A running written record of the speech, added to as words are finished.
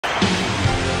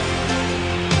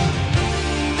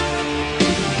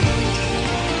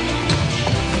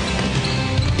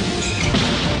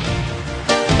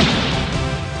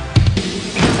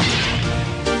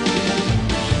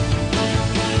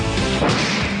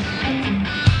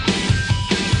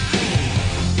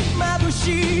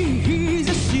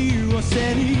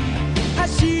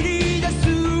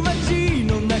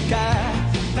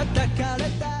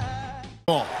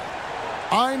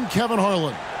Kevin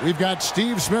Harlan. We've got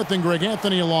Steve Smith and Greg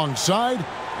Anthony alongside.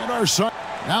 And our side,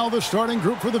 now the starting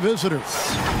group for the visitors.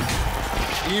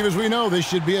 Steve, as we know, this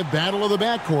should be a battle of the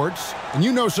backcourts. And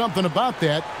you know something about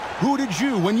that. Who did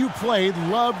you, when you played,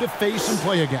 love to face and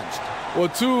play against? Well,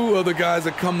 two of the guys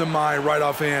that come to mind right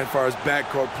offhand as far as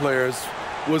backcourt players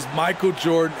was Michael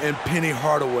Jordan and Penny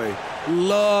Hardaway.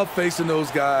 Love facing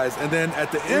those guys. And then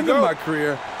at the end of my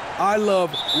career, I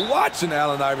love watching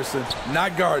Allen Iverson,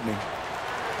 not gardening.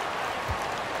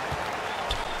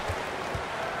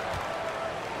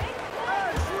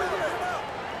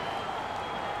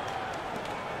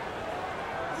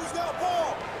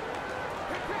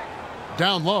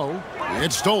 Down low,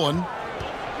 it's stolen.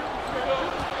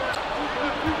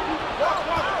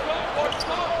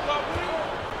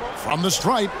 From the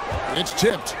stripe, it's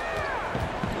tipped.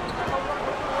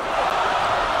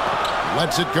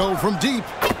 Lets it go from deep.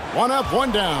 One up,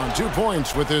 one down. 2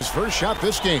 points with his first shot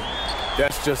this game.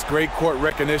 That's just great court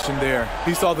recognition there.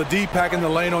 He saw the D pack in the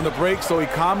lane on the break, so he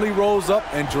calmly rolls up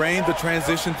and drained the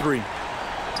transition three.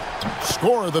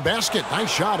 Score the basket.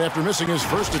 Nice shot after missing his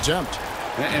first attempt.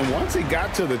 And once he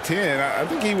got to the 10, I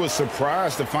think he was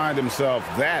surprised to find himself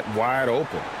that wide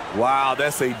open. Wow,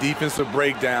 that's a defensive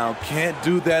breakdown. Can't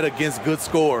do that against good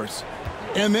scores.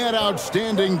 And that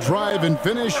outstanding drive and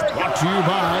finish brought to you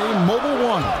by Mobile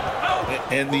One.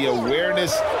 And the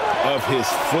awareness of his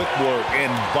footwork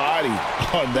and body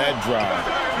on that drive.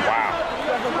 Wow.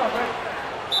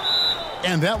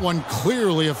 And that one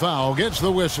clearly a foul. Gets the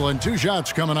whistle and 2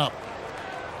 shots coming up.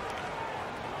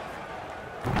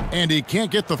 And he can't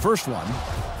get the first one.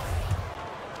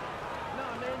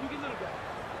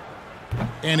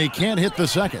 And he can't hit the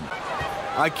second.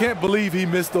 I can't believe he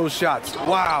missed those shots.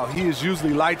 Wow, he is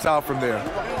usually lights out from there.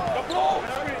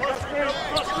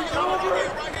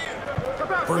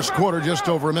 First quarter, just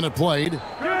over a minute played.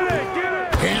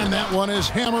 And that one is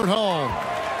hammered home.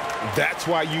 That's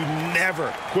why you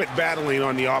never quit battling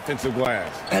on the offensive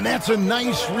glass. And that's a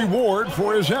nice reward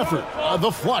for his effort.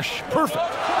 The flush, perfect.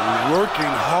 Working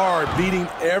hard, beating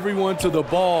everyone to the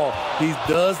ball. He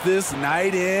does this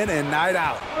night in and night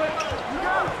out.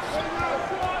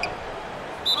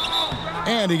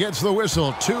 And he gets the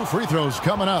whistle. 2 free throws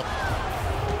coming up.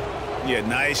 Yeah,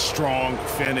 nice, strong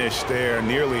finish there.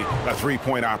 Nearly a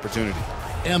 3-point opportunity.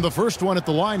 And the first one at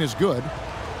the line is good.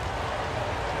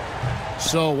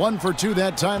 So 1 for 2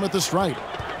 that time at the stripe.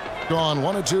 Gone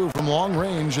 1 of 2 from long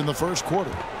range in the first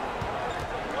quarter.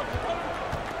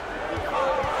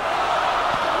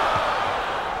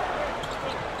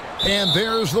 And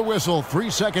there's the whistle.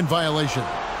 3-second violation.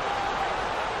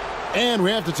 And we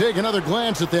have to take another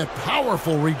glance at that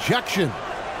powerful rejection.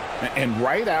 And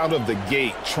right out of the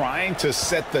gate, trying to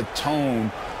set the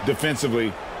tone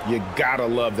defensively, you gotta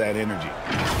love that energy.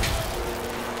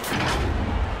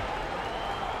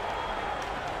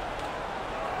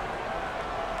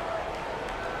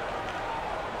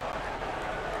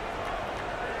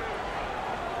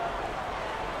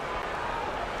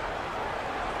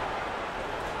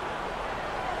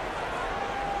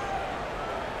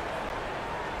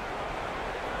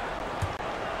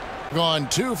 Gone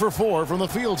 2 for 4 from the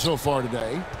field so far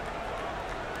today.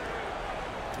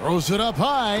 Throws it up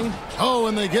high. Oh,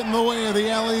 and they get in the way of the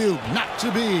alley-oop. Not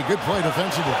to be. Good play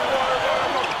defensively.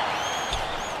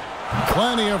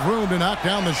 Plenty of room to knock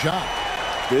down the shot.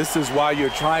 This is why you're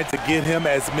trying to get him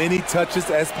as many touches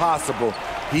as possible.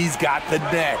 He's got the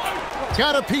neck.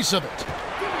 Got a piece of it.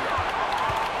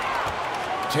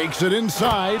 Takes it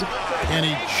inside, and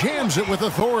he jams it with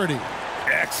authority.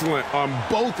 Excellent on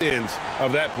both ends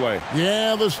of that play.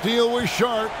 Yeah, the steal was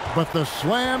sharp, but the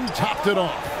slam topped it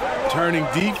off. Turning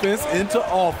defense into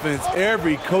offense.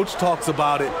 Every coach talks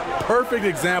about it. Perfect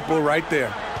example right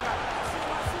there.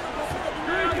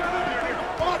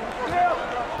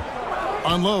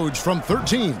 Unloads from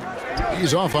 13.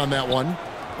 He's off on that one.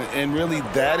 And really,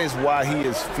 that is why he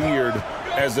is feared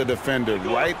as a defender.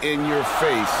 Right in your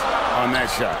face on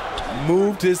that shot.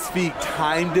 Moved his feet,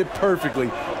 timed it perfectly.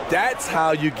 That's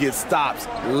how you get stops.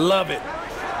 Love it.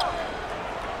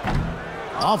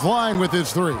 Offline with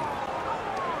his 3.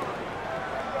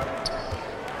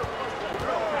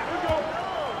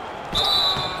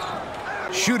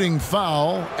 Shooting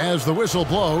foul as the whistle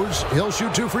blows. He'll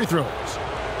shoot 2 free throws.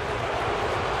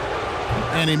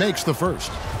 And he makes the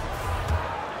first.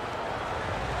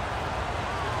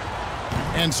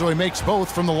 And so he makes both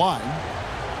from the line.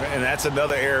 And that's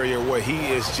another area where he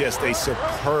is just a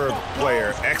superb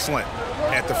player. Excellent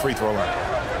at the free throw line.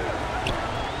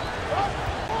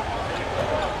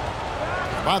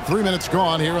 About 3 minutes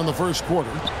gone here in the first quarter.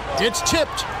 It's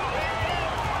tipped.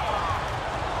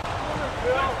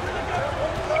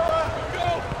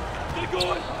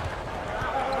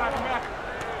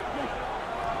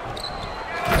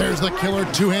 There's the killer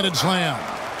two-handed slam.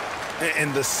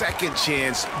 And the second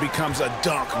chance becomes a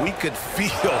dunk. We could feel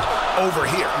over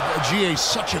here. GA,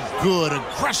 such a good,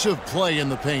 aggressive play in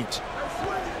the paint.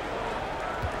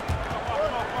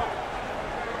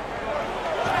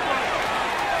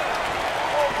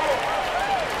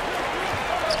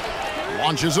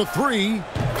 Launches a three.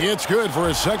 It's good for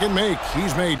his second make.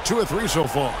 He's made 2 of 3 so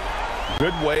far.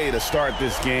 Good way to start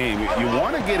this game. You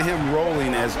want to get him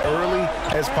rolling as early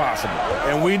as possible.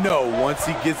 And we know once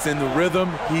he gets in the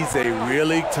rhythm, he's a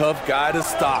really tough guy to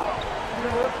stop.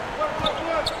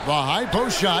 The high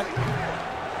post shot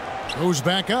goes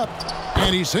back up,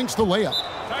 and he sinks the layup.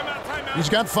 He's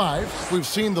got 5. We've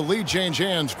seen the lead change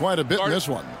hands quite a bit in this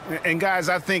one. And guys,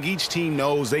 I think each team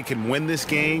knows they can win this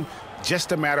game.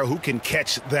 Just a matter who can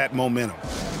catch that momentum.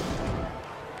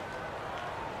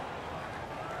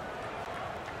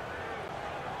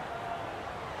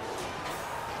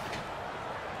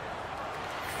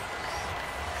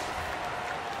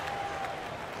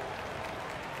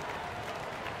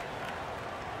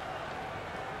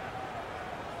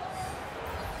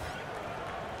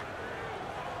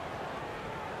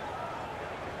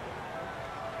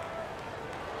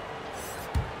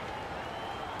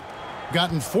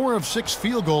 Gotten 4 of 6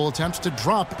 field goal attempts to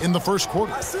drop in the first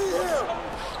quarter.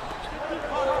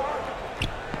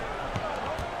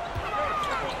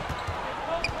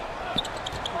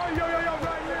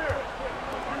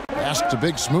 Pass to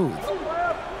Big Smooth.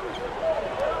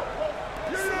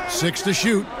 6 to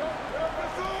shoot.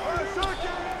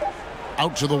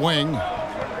 Out to the wing.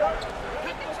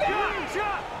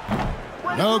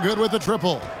 No good with the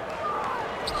triple.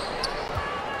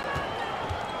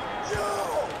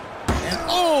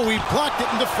 Oh, he blocked it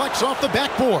and deflects off the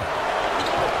backboard.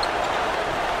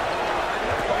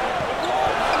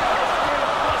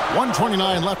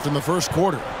 .129 left in the first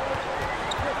quarter.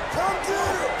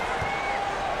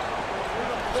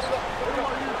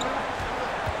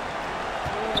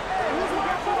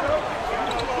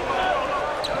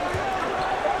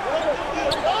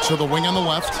 To the wing on the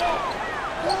left.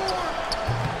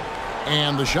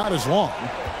 And the shot is long.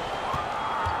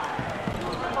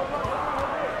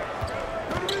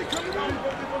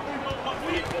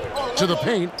 To the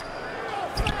paint.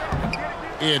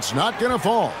 It's not going to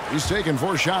fall. He's taken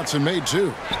 4 shots and made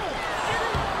 2.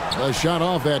 A shot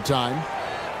off that time.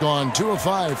 Gone 2 of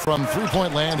 5 from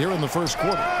three-point land here in the first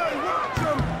quarter.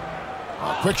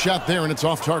 A quick shot there, and it's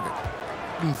off target.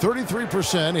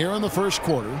 33% here in the first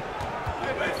quarter.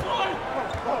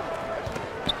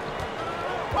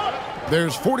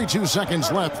 There's 42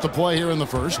 seconds left to play here in the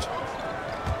first.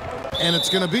 And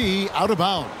it's going to be out of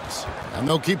bounds. And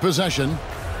they'll keep possession.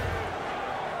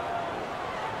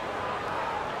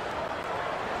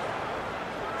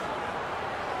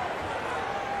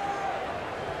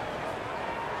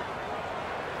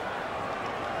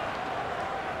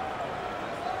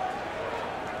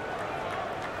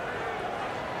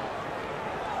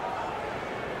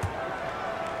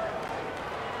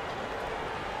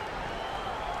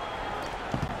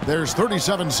 There's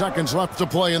 37 seconds left to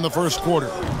play in the first quarter.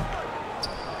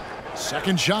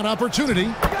 Second shot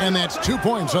opportunity, and that's 2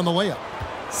 points on the layup.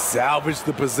 Salvage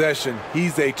the possession.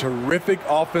 He's a terrific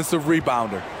offensive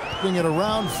rebounder. Being at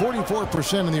around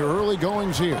 44% in the early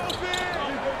goings here.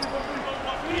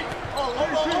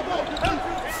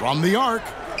 From the arc.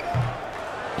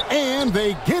 And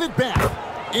they get it back.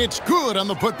 It's good on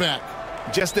the putback.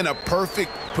 Just in a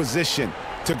perfect position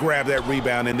to grab that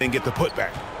rebound and then get the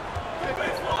putback.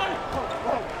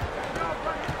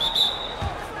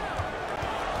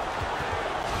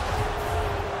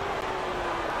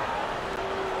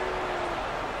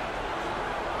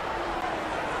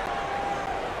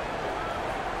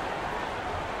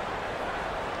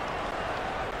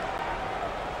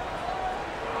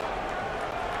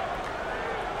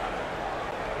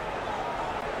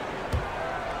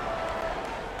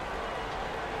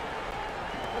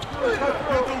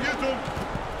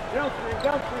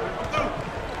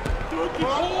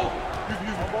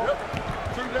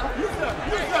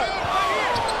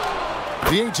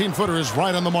 The 18-footer is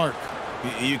right on the mark.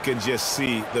 You can just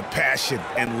see the passion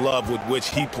and love with which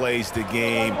he plays the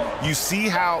game. You see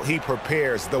how he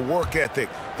prepares, the work ethic,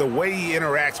 the way he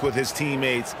interacts with his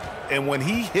teammates, and when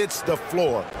he hits the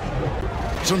floor.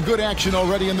 Some good action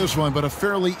already in this one, but a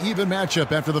fairly even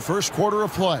matchup after the first quarter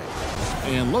of play.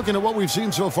 And looking at what we've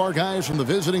seen so far, guys, from the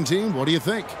visiting team, what do you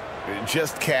think?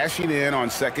 Just cashing in on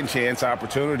second chance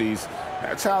opportunities.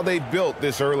 That's how they built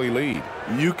this early lead.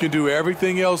 You can do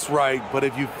everything else right, but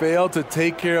if you fail to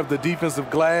take care of the defensive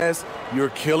glass, you're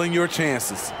killing your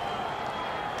chances.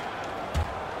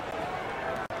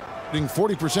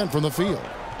 40% from the field.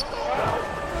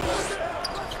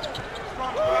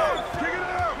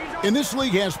 And this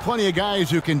league has plenty of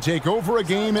guys who can take over a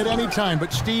game at any time.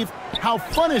 But, Steve, how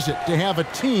fun is it to have a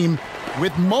team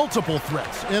with multiple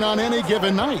threats and on any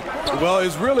given night? Well,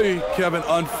 it's really, Kevin,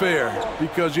 unfair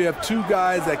because you have two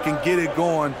guys that can get it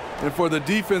going. And for the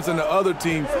defense and the other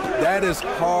team, that is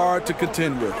hard to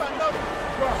contend with.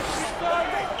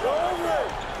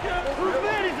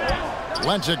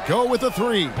 Lets it go with a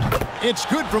 3. It's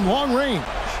good from long range.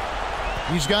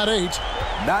 He's got 8.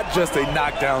 Not just a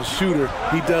knockdown shooter,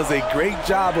 he does a great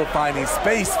job of finding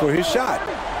space for his shot.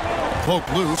 Poke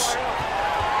loose.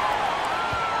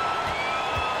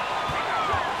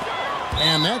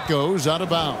 And that goes out of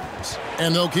bounds.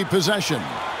 And they'll keep possession.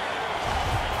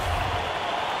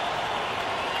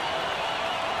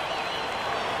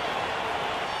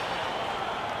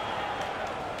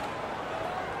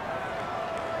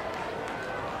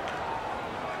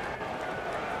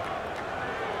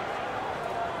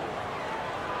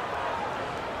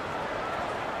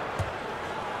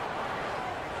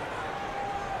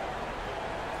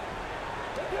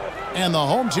 And the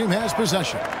home team has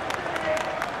possession.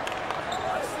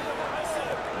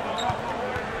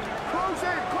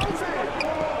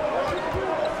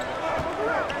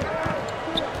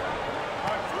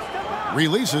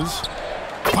 Releases.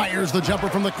 Fires the jumper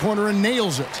from the corner and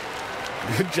nails it.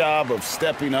 Good job of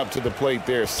stepping up to the plate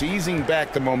there, seizing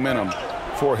back the momentum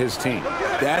for his team.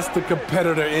 That's the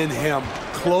competitor in him.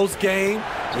 Close game.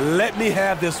 Let me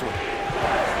have this one.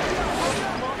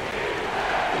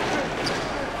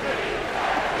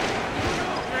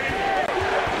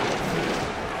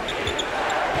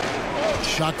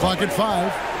 Shot clock at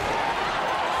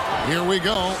 5. Here we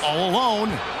go, all alone.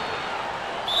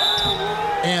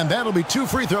 And that'll be 2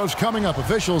 free throws coming up.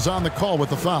 Officials on the call with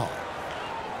the foul.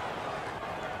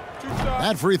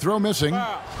 That free throw missing.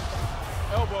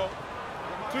 Elbow.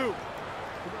 2.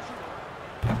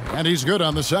 And he's good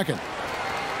on the second.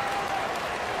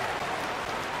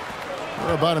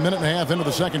 We're about a minute and a half into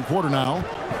the second quarter now.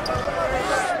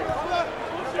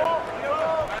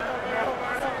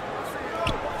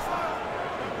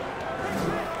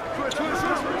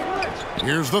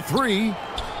 Here's the 3.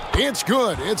 It's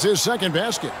good. It's his second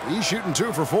basket. He's shooting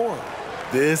 2 for 4.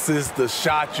 This is the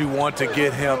shot you want to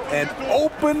get him. An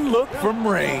open look from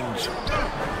range.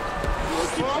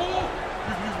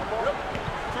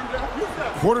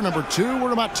 Quarter number 2.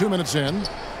 We're about 2 minutes in.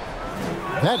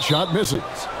 That shot misses.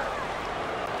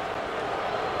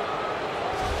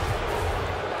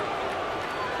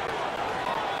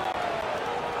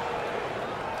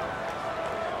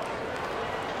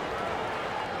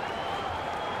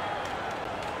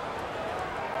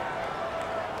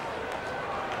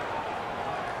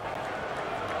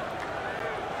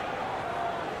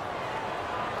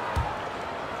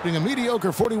 A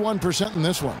mediocre 41% in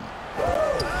this one.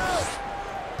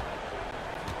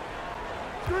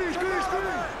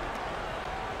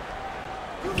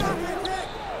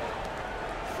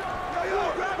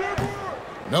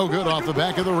 No good off the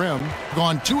back of the rim.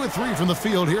 Gone 2 of 3 from the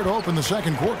field here to open the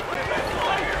second quarter.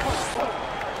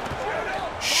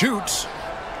 Shoots.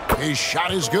 His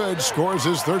shot is good. Scores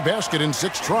his 3rd basket in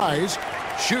 6 tries.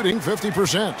 Shooting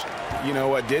 50%. You know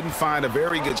what? Didn't find a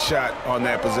very good shot on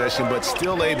that possession, but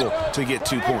still able to get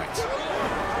 2 points.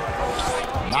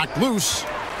 Knocked loose.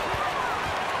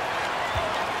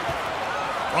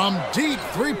 From deep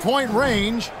 3-point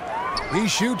range, he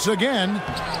shoots again.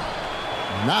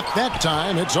 Not that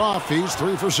time. It's off. He's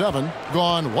 3 for 7.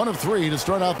 Gone 1 of 3 to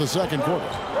start out the second quarter.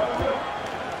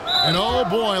 And oh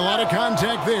boy, a lot of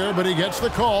contact there, but he gets the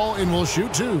call and will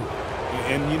shoot 2.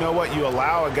 And you know what? You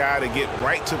allow a guy to get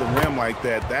right to the rim like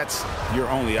that, that's your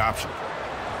only option.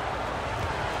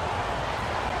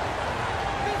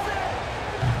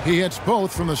 He hits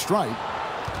both from the stripe.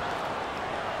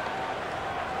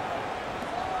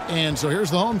 And so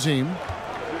here's the home team.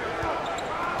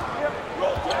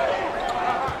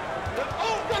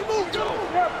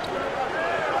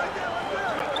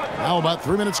 Now about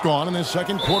 3 minutes gone in this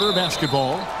second quarter of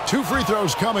basketball. 2 free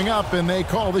throws coming up, and they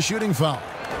call the shooting foul.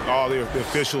 Oh, the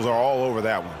officials are all over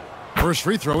that one. First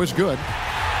free throw is good.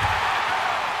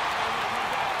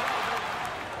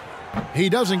 He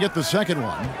doesn't get the second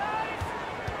one.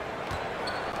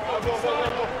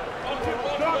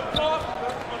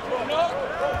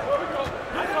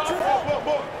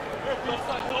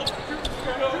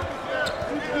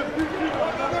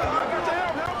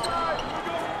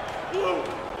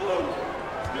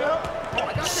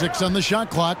 Six on the shot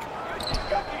clock.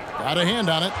 Got a hand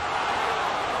on it.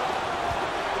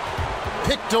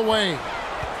 Picked away.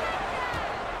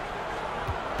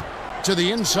 To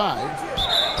the inside.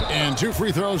 And 2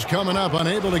 free throws coming up,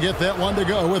 unable to get that one to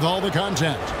go with all the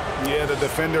contact. Yeah, the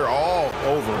defender all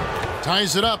over him.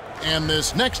 Ties it up, and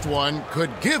this next one could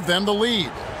give them the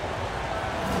lead.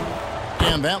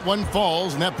 And that one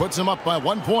falls, and that puts them up by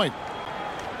 1 point.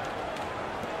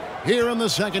 Here in the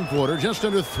second quarter, just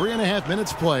under 3.5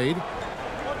 minutes played.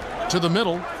 To the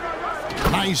middle.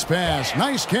 Nice pass,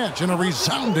 nice catch, and a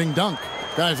resounding dunk.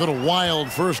 Guys, what a wild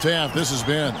first half this has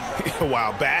been.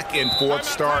 Wow, back and forth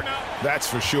start, that's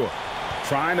for sure.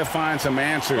 Trying to find some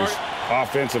answers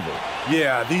offensively.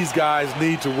 Yeah, these guys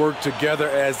need to work together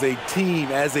as a team,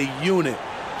 as a unit.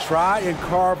 Try and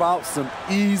carve out some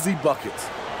easy buckets.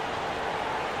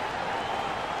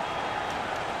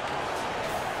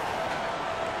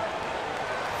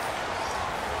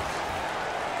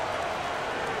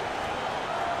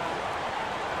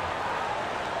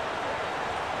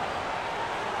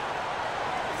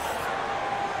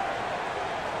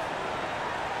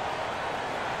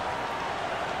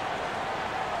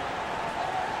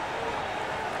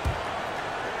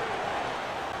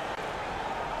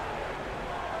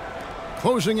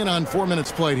 Closing in on 4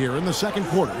 minutes played here in the second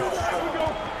quarter.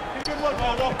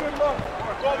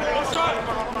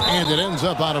 And it ends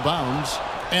up out of bounds.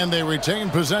 And they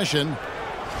retain possession.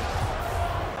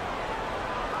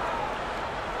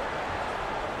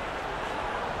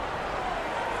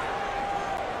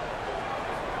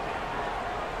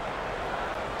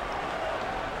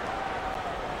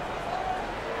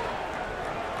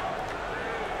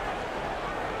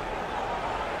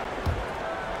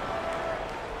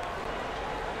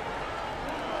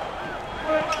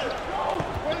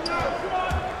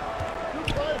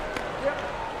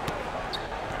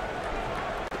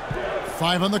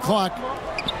 Five on the clock.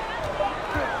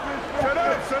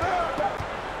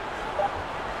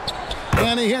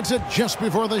 And he hits it just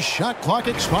before the shot clock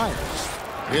expires.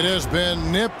 It has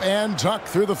been nip and tuck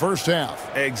through the first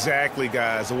half. Exactly,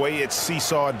 guys. The way it's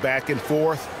seesawed back and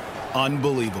forth,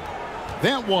 unbelievable.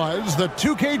 That was the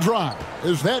 2K drive,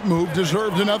 as that move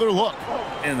deserved another look.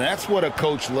 And that's what a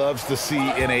coach loves to see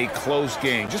in a close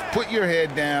game. Just put your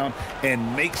head down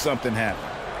and make something happen.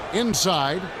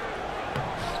 Inside.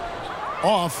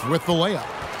 Off with the layup.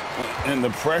 And the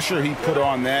pressure he put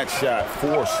on that shot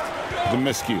forced the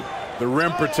miscue. The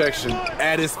rim protection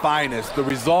at its finest. The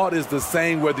result is the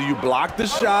same whether you block the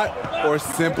shot or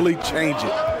simply change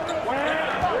it.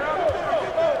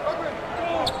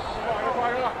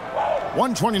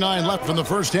 1:29 left in the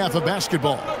first half of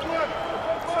basketball.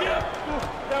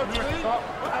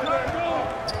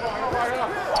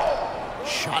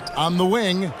 Shot on the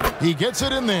wing. He gets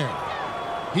it in there.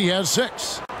 He has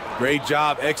 6. Great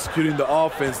job executing the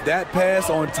offense. That pass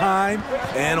on time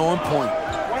and on point.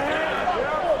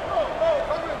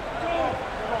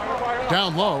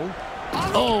 Down low.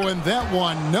 Oh, and that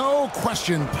one, no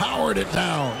question, powered it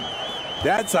down.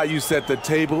 That's how you set the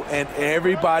table and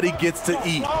everybody gets to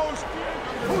eat.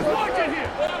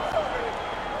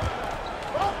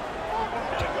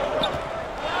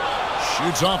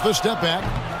 Shoots off the step back.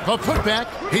 A putback.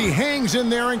 He hangs in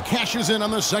there and cashes in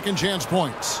on the second chance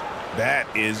points. That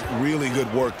is really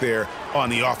good work there on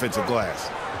the offensive glass.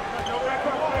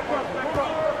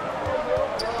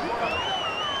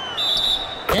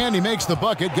 And he makes the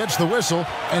bucket, gets the whistle,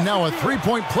 and now a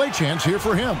three-point play chance here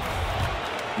for him.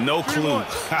 No clue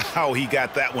how he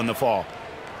got that one to fall.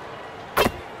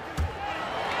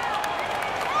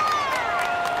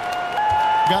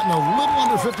 Gotten a little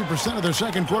under 50% of their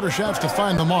second quarter shots to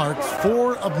find the mark.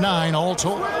 4 of 9 all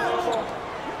told.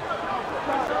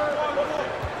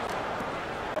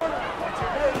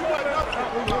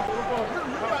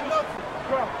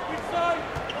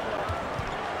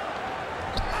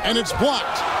 And it's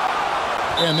blocked.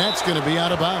 And that's going to be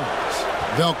out of bounds.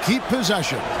 They'll keep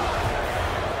possession.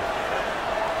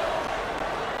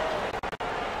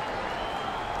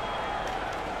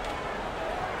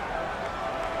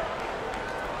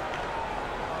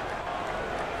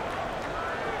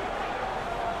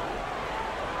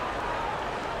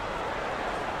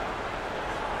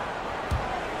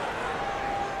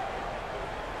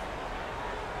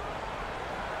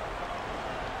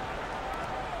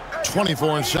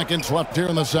 .24 seconds left here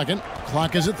in the second.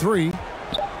 Clock is at 3.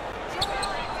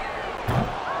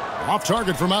 Off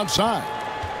target from outside.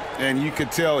 And you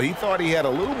could tell he thought he had a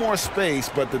little more space,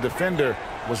 but the defender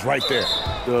was right there.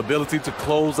 The ability to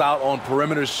close out on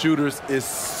perimeter shooters is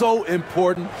so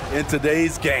important in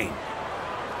today's game.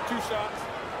 2 shots.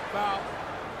 Foul.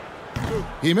 2.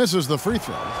 He misses the free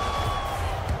throw.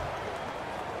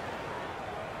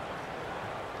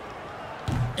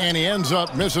 And he ends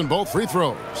up missing both free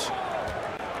throws.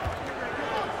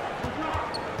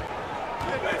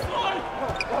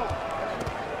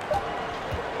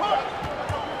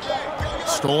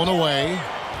 Stolen away.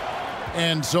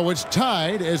 And so it's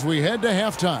tied as we head to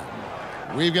halftime.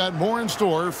 We've got more in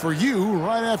store for you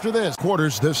right after this.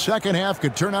 Quarters, the second half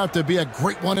could turn out to be a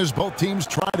great one as both teams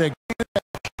try to gain it back.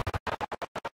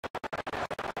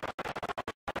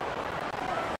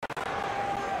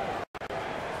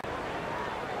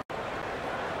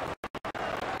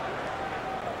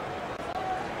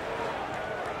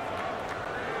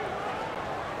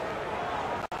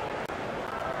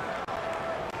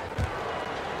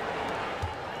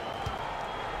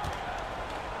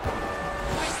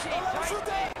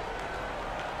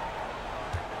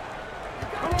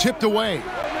 Tipped away.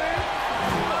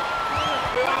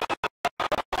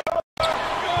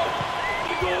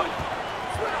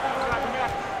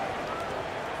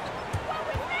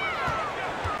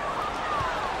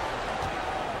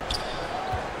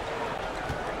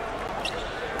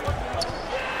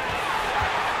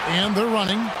 And they're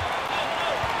running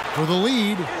for the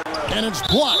lead, and it's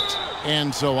blocked.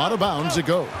 And so out of bounds it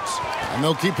goes. And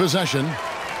they'll keep possession.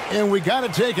 And we got to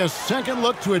take a second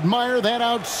look to admire that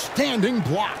outstanding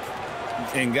block.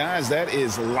 And guys, that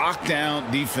is lockdown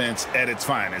defense at its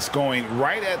finest, going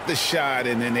right at the shot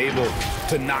and then able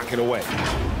to knock it away.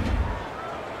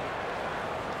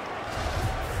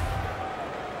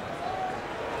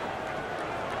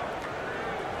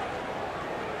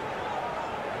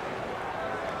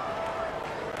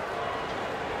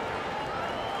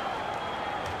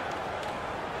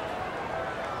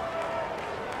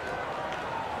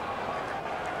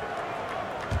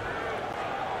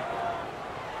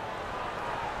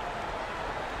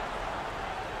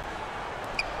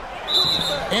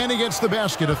 And he gets the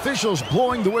basket. Officials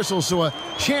blowing the whistle, so a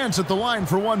chance at the line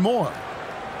for one more.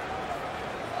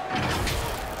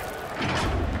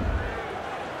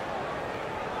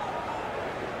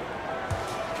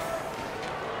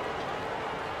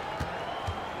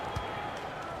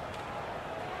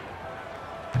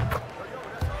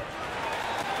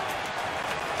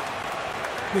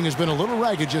 Has been a little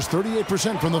ragged, just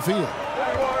 38% from the field.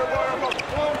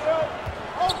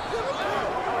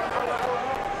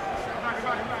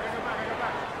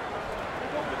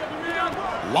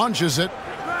 Launches it.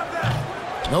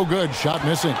 No good. Shot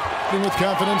missing. With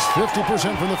confidence,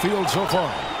 50% from the field so far.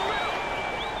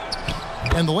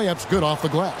 And the layup's good off the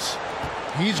glass.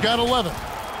 He's got 11.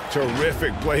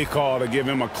 Terrific play call to give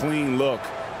him a clean look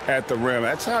at the rim.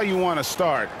 That's how you want to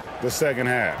start the second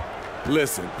half.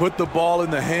 Listen, put the ball in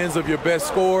the hands of your best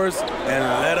scorers and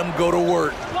let them go to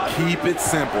work. Keep it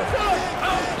simple.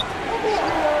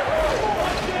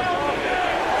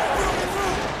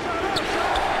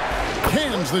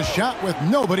 Cans the shot with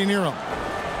nobody near him.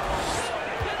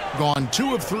 Gone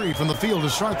 2 of 3 from the field to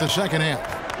start the second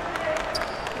half.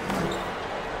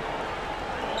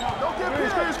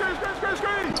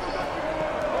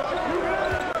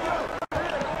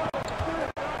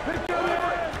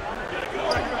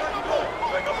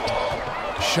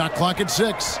 Shot clock at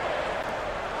 6.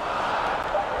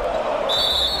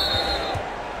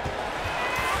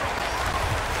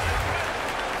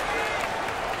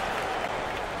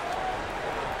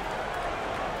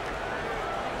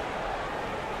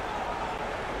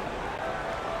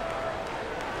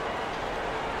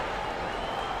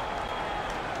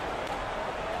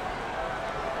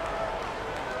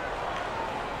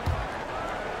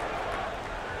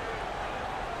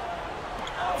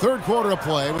 Third quarter of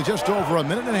play with just over a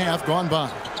minute and a half gone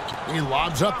by. He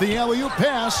lobs up the alley-oop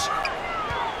pass.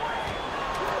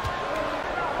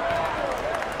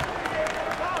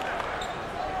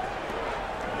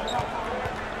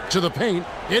 To the paint.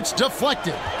 It's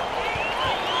deflected.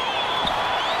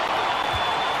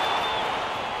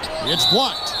 It's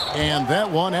blocked. And that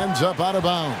one ends up out of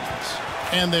bounds.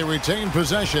 And they retain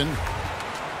possession.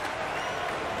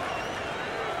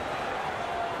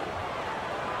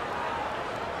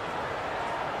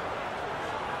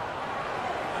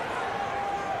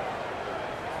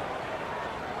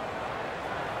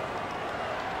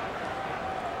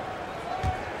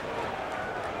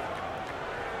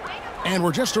 And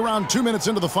we're just around 2 minutes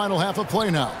into the final half of play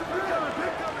now.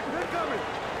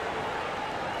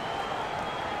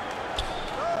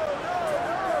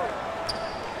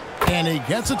 And he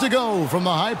gets it to go from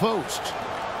the high post.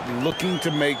 Looking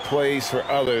to make plays for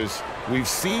others. We've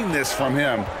seen this from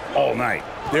him all night.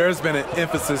 There's been an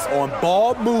emphasis on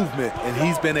ball movement, and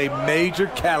he's been a major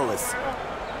catalyst.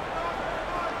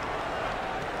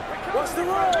 What's the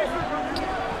rule?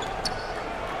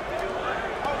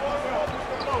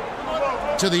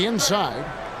 To the inside.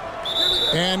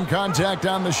 And contact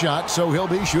on the shot, so he'll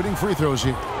be shooting free throws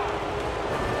here.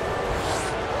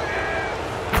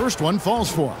 First one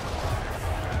falls for him.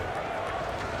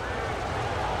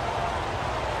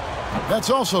 That's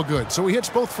also good, so he hits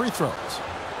both free throws.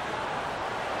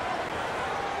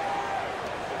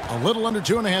 A little under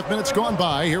 2.5 minutes gone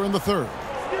by here in the third.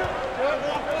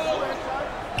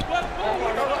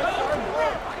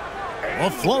 A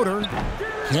floater.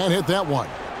 Can't hit that one.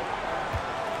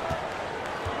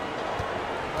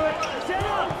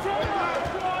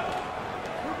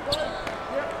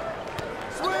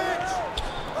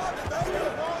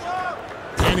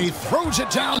 And he throws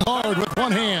it down hard with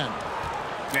one hand.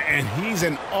 And he's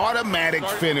an automatic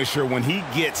finisher when he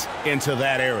gets into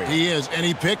that area. He is, and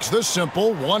he picks the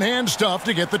simple one-hand stuff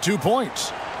to get the 2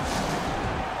 points.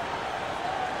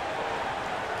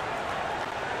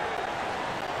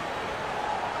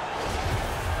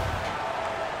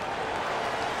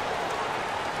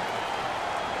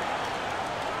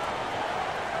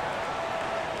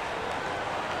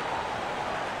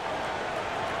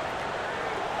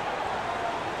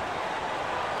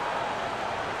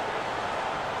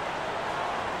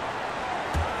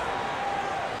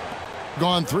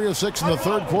 Gone 3 of 6 in the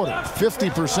third quarter,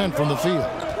 50% from the field.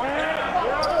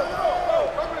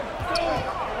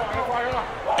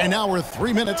 And now we're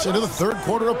 3 minutes into the third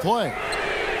quarter of play.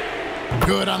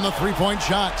 Good on the three-point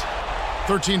shot.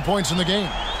 13 points in the game.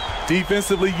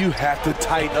 Defensively, you have to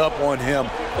tighten up on him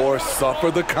or suffer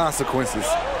the consequences.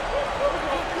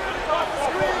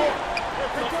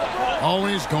 Oh,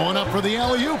 he's going up for the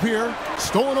alley-oop here.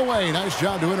 Stolen away. Nice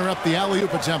job to interrupt the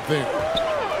alley-oop attempt there.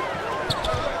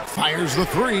 Fires the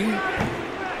three.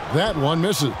 That one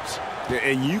misses.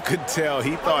 And you could tell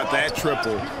he thought that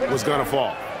triple was going to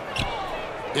fall.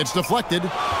 It's deflected.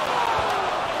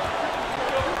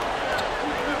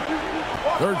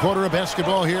 Third quarter of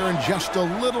basketball here, and just a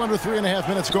little under 3.5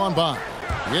 minutes gone by.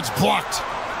 It's blocked.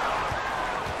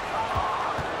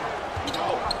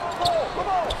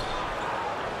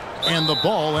 And the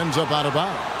ball ends up out of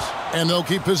bounds. And they'll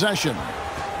keep possession.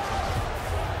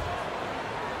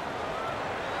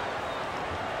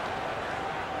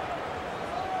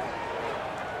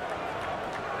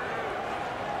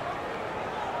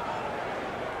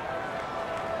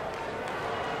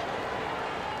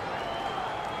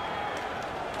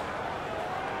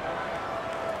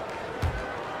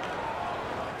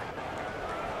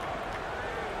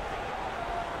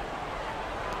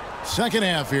 Second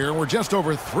half here. We're just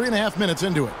over 3.5 minutes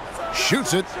into it.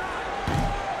 Shoots it.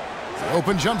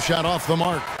 Open jump shot off the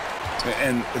mark.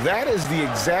 And that is the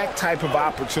exact type of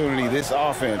opportunity this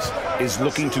offense is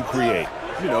looking to create.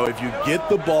 You know, if you get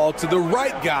the ball to the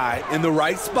right guy in the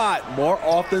right spot, more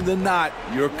often than not,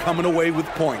 you're coming away with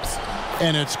points.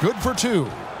 And it's good for 2.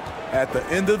 At the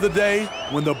end of the day,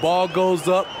 when the ball goes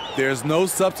up, there's no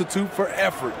substitute for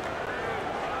effort.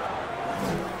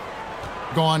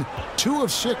 Gone 2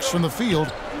 of 6 from the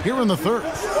field here in the third.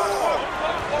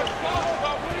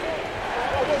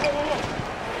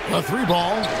 A 3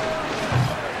 ball.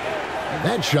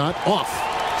 That shot off.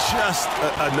 Just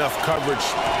enough coverage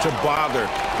to bother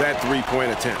that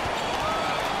three-point attempt.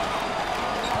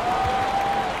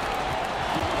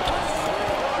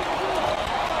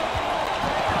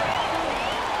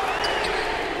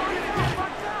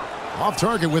 Off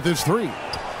target with his 3.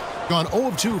 Gone 0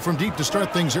 of 2 from deep to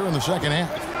start things here in the second half.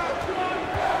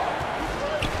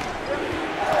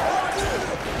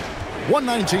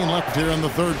 1:19 left here in the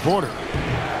third quarter.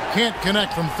 Can't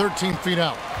connect from 13 feet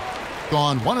out.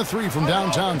 Gone 1 of 3 from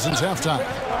downtown since halftime.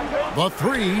 The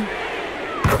 3.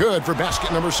 Good for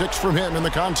basket number 6 from him in the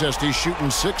contest. He's shooting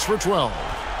 6 for 12.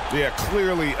 Yeah,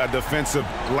 clearly a defensive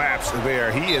lapse there.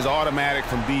 He is automatic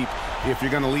from deep if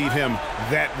you're going to leave him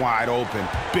that wide open.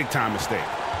 Big time mistake.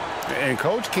 And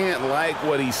coach can't like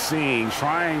what he's seeing,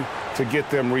 trying to get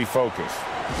them refocused.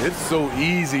 It's so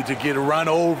easy to get run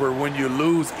over when you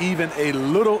lose even a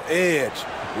little edge.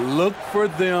 Look for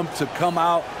them to come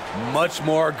out much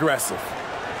more aggressive.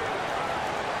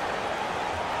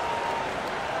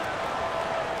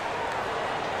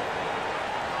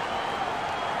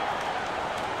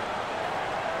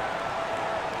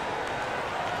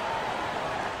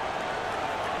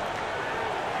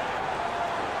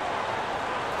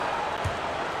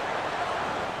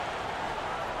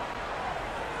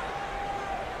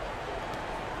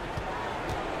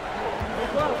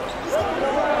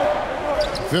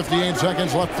 .58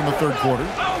 seconds left in the third quarter.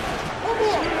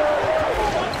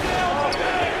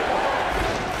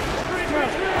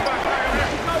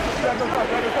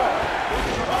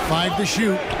 Five to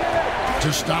shoot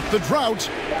to stop the drought,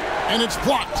 and it's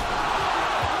blocked.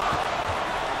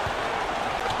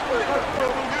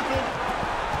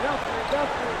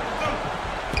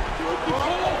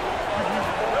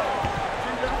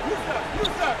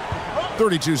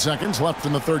 .32 seconds left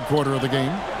in the third quarter of the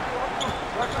game.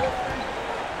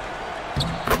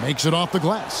 Makes it off the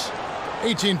glass.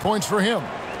 18 points for him.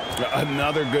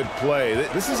 Another good play.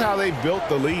 This is how they built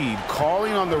the lead,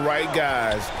 calling on the right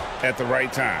guys at the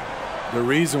right time. The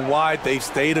reason why they've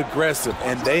stayed aggressive,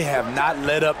 and they have not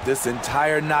let up this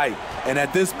entire night. And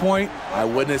at this point, I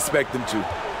wouldn't expect them to.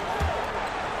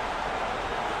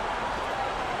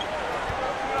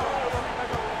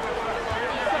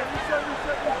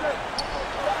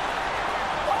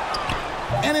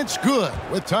 And it's good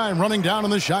with time running down on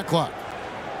the shot clock.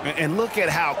 And look at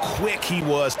how quick he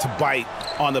was to bite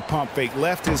on the pump fake.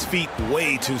 Left his feet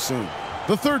way too soon.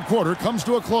 The third quarter comes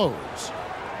to a close.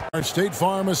 Our State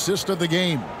Farm assist of the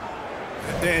game.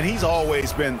 And he's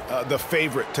always been the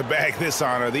favorite to bag this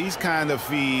honor. These kind of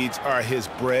feeds are his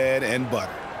bread and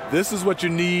butter. This is what you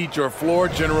need your floor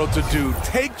general to do.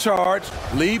 Take charge,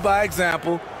 lead by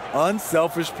example,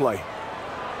 unselfish play.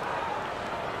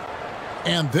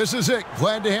 And this is it.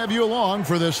 Glad to have you along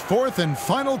for this fourth and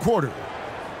final quarter.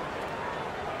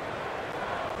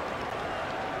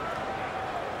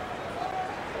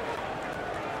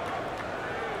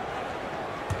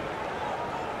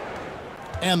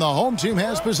 And the home team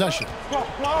has possession.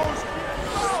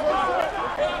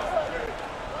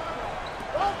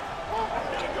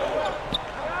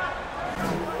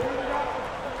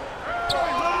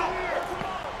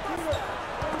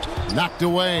 Knocked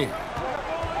away.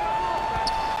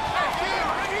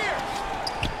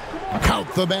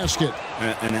 Count the basket.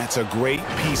 And that's a great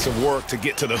piece of work to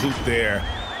get to the hoop there.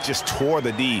 Just tore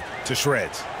the D to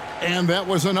shreds. And that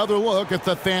was another look at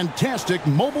the fantastic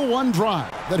Mobile One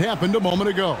drive that happened a moment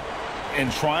ago.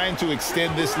 And trying to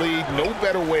extend this lead, no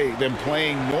better way than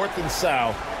playing north and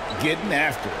south, getting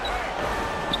after it.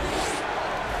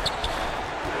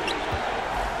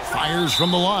 Fires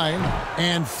from the line,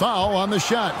 and foul on the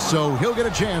shot, so he'll get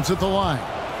a chance at the line.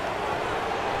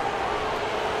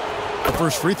 The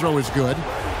first free throw is good.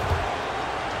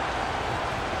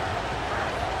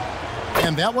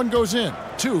 And that one goes in.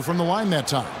 2 from the line that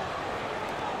time.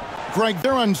 Greg,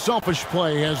 their unselfish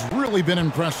play has really been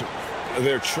impressive.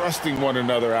 They're trusting one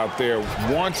another out there,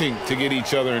 wanting to get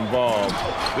each other involved.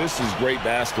 This is great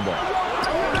basketball.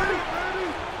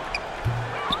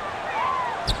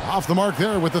 Off the mark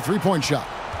there with the three-point shot.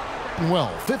 Well,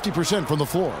 50% from the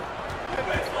floor.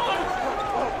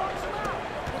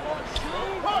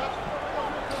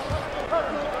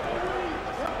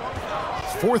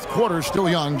 Fourth quarter still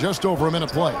young, just over a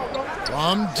minute play.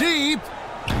 From deep.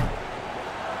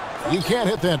 You can't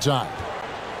hit that time.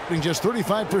 Just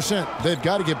 35%. They've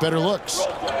got to get better looks.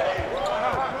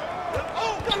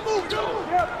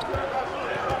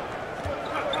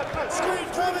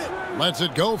 Lets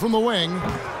it go from the wing.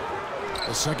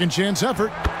 A second chance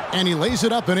effort, and he lays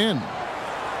it up and in.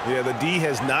 Yeah, the D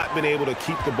has not been able to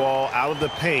keep the ball out of the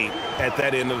paint at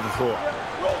that end of the floor.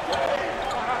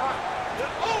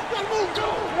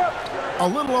 A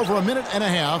little over a minute and a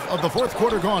half of the fourth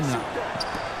quarter gone now.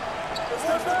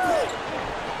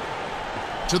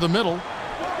 To the middle,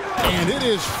 and it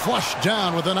is flushed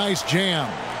down with a nice jam.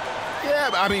 Yeah,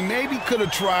 I mean, maybe could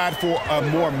have tried for a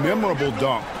more memorable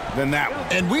dunk than that one.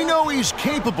 And we know he's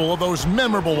capable of those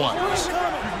memorable ones.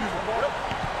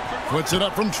 Puts it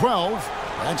up from 12.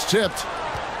 That's tipped.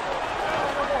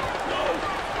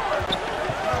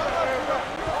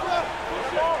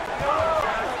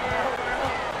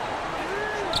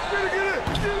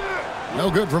 No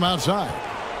good from outside.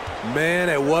 Man,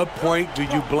 at what point do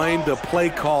you blame the play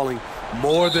calling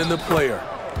more than the player?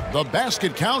 The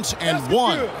basket counts and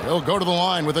one. He'll go to the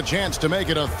line with a chance to make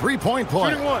it a three-point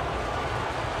play.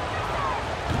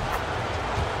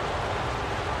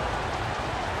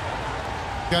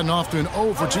 Gotten off to an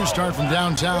 0 for 2 start from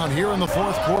downtown here in the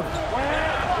fourth quarter.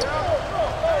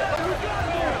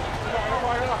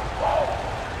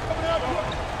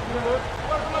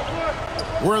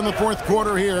 We're in the fourth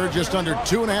quarter here, just under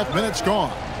 2.5 minutes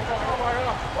gone.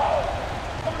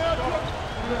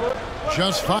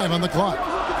 Just 5 on the clock.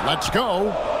 Let's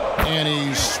go. And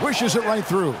he swishes it right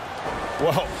through.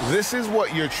 Well, this is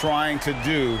what you're trying to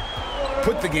do.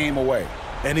 Put the game away.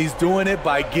 And he's doing it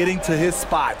by getting to his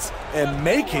spots and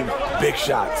making big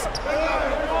shots.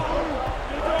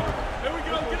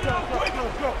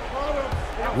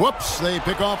 Whoops, they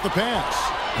pick off the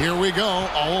pass. Here we go,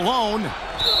 all alone.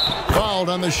 Fouled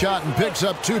on the shot and picks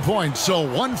up 2 points, so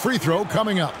 1 free throw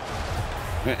coming up.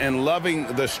 And loving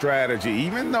the strategy.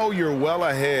 Even though you're well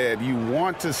ahead, you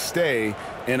want to stay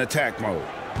in attack mode.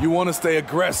 You want to stay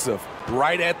aggressive,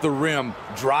 right at the rim,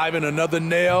 driving another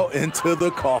nail into the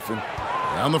coffin.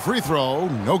 On the free throw,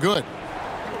 no good.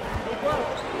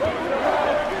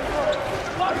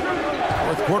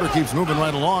 Fourth quarter keeps moving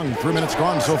right along. 3 minutes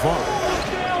gone so far.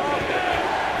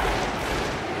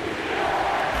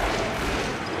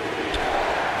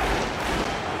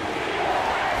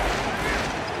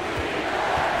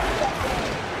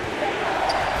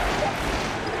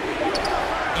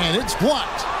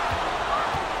 Blocked.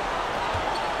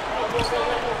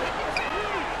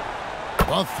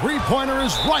 A three-pointer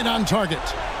is right on target.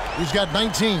 He's got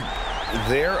 19.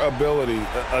 Their ability,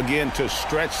 again, to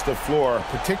stretch the floor,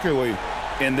 particularly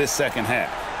in this second half.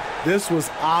 This was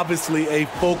obviously a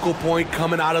focal point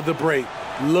coming out of the break.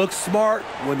 Look smart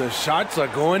when the shots are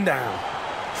going down.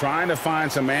 Trying to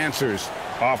find some answers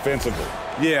offensively.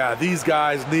 Yeah, these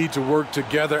guys need to work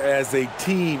together as a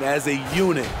team, as a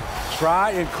unit.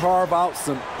 Try and carve out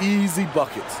some easy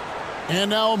buckets. And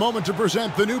now a moment to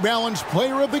present the New Balance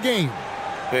Player of the Game.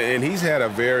 And he's had a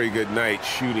very good night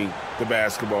shooting the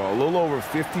basketball. A little over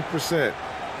 50%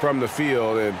 from the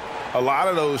field, and a lot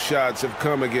of those shots have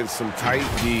come against some tight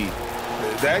D.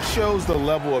 That shows the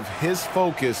level of his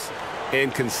focus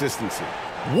and consistency.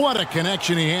 What a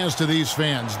connection he has to these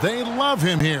fans. They love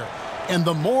him here. And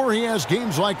the more he has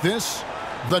games like this,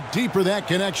 the deeper that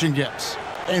connection gets.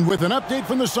 And with an update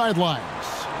from the sidelines,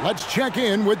 let's check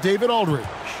in with David Aldridge.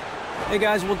 Hey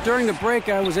guys, well during the break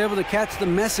I was able to catch the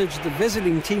message the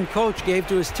visiting team coach gave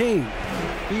to his team.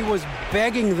 He was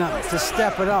begging them to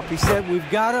step it up. He said, we've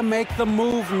got to make the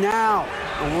move now,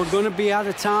 or we're going to be out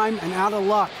of time and out of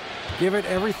luck. Give it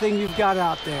everything you've got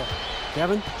out there.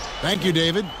 Kevin? Thank you,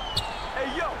 David.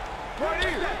 Hey, yo, right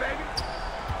here, baby.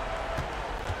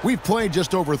 We've played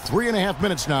just over 3.5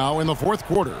 minutes now in the fourth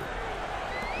quarter.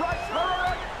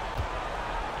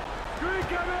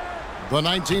 The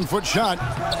 19-foot shot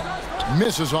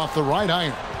misses off the right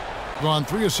iron. Gone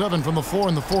 3 of 7 from the floor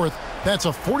in the fourth. That's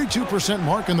a 42%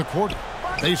 mark in the quarter.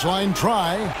 Baseline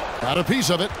try. Got a piece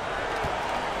of it.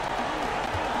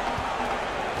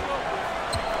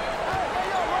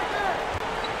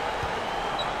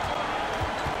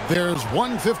 There's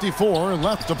 1:54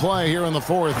 left to play here in the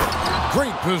fourth.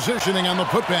 Great positioning on the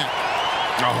putback.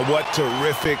 Oh, what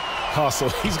terrific hustle.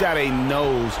 He's got a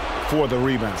nose for the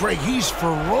rebound. Greg, he's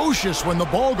ferocious when the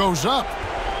ball goes up.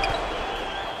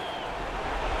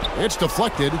 It's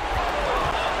deflected.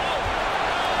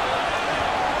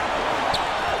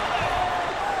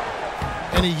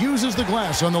 And he uses the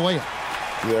glass on the layup.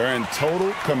 They're in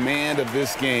total command of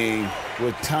this game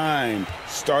with time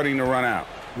starting to run out.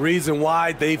 Reason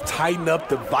why they've tightened up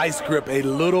the vice grip a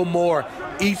little more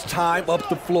each time up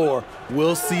the floor.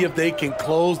 We'll see if they can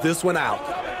close this one out.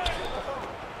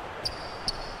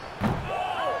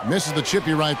 Misses the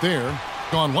chippy right there.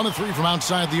 Gone 1 of 3 from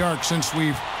outside the arc since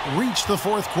we've reached the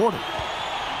fourth quarter.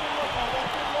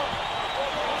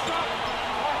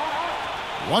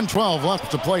 1:12 left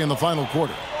to play in the final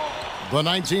quarter. The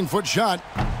 19-foot shot.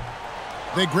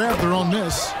 They grab their own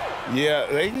miss. Yeah,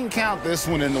 they can count this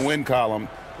one in the win column.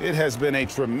 It has been a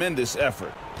tremendous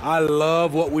effort. I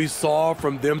love what we saw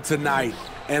from them tonight,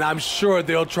 and I'm sure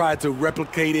they'll try to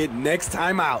replicate it next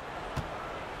time out.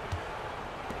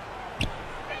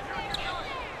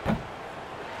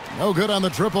 No good on the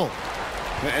triple.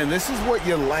 And this is what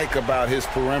you like about his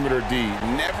perimeter D.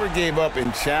 Never gave up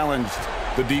and challenged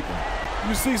the deep one.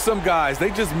 You see some guys, they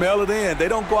just mail it in. They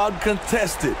don't go out and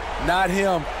contest it. Not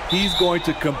him. He's going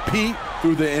to compete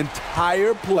through the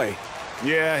entire play.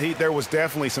 Yeah, there was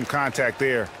definitely some contact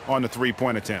there on the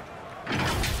three-point attempt.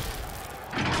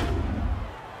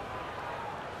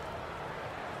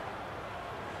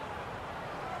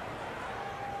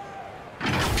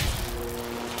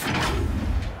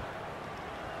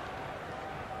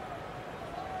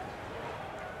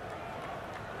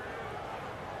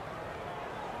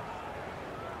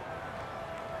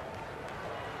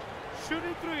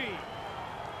 Shooting three.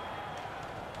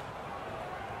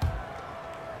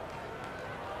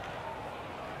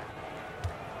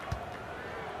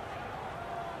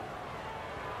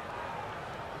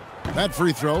 That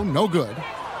free throw, no good.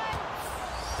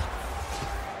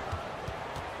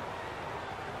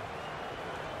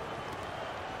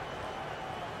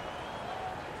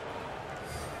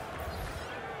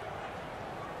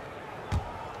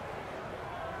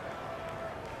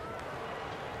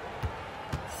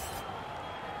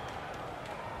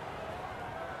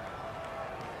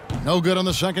 No good on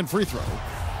the second free throw.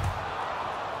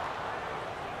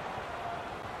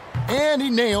 And he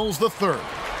nails the third.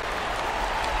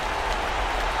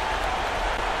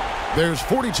 There's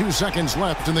 42 seconds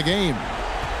left in the game.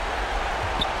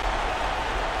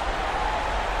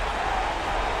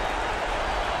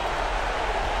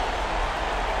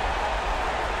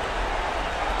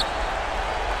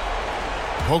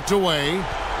 Poked away.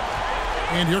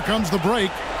 And here comes the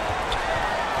break.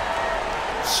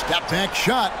 Step back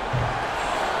shot.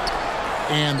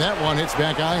 And that one hits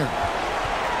back iron.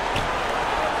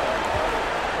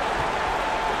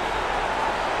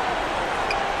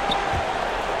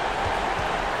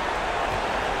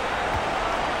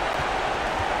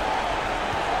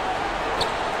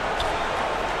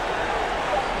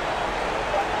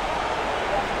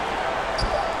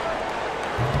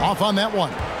 Off on that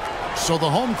one. So the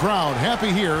home crowd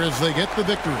happy here as they get the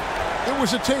victory. It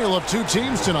was a tale of two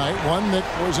teams tonight, one that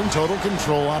was in total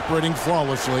control, operating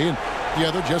flawlessly, and the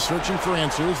other just searching for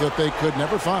answers that they could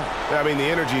never find. I mean, the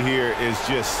energy here is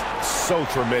just so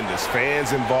tremendous.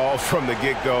 Fans involved from the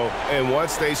get-go, and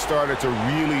once they started to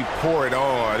really pour it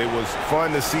on, it was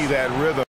fun to see that rhythm.